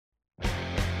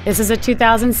This is a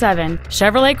 2007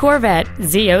 Chevrolet Corvette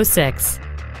Z06.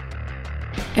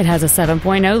 It has a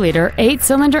 7.0-liter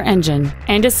 8-cylinder engine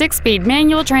and a 6-speed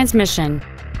manual transmission.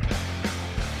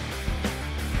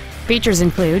 Features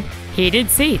include heated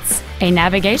seats, a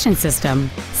navigation system,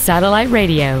 satellite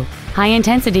radio,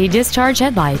 high-intensity discharge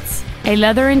headlights, a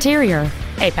leather interior,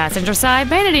 a passenger side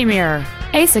vanity mirror,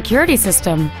 a security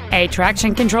system, a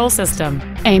traction control system,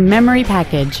 a memory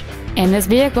package, and this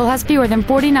vehicle has fewer than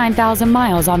 49,000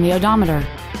 miles on the odometer.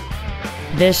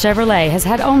 This Chevrolet has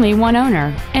had only one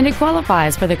owner, and it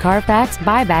qualifies for the Carfax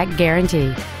buyback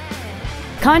guarantee.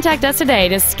 Contact us today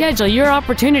to schedule your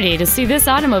opportunity to see this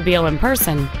automobile in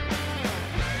person.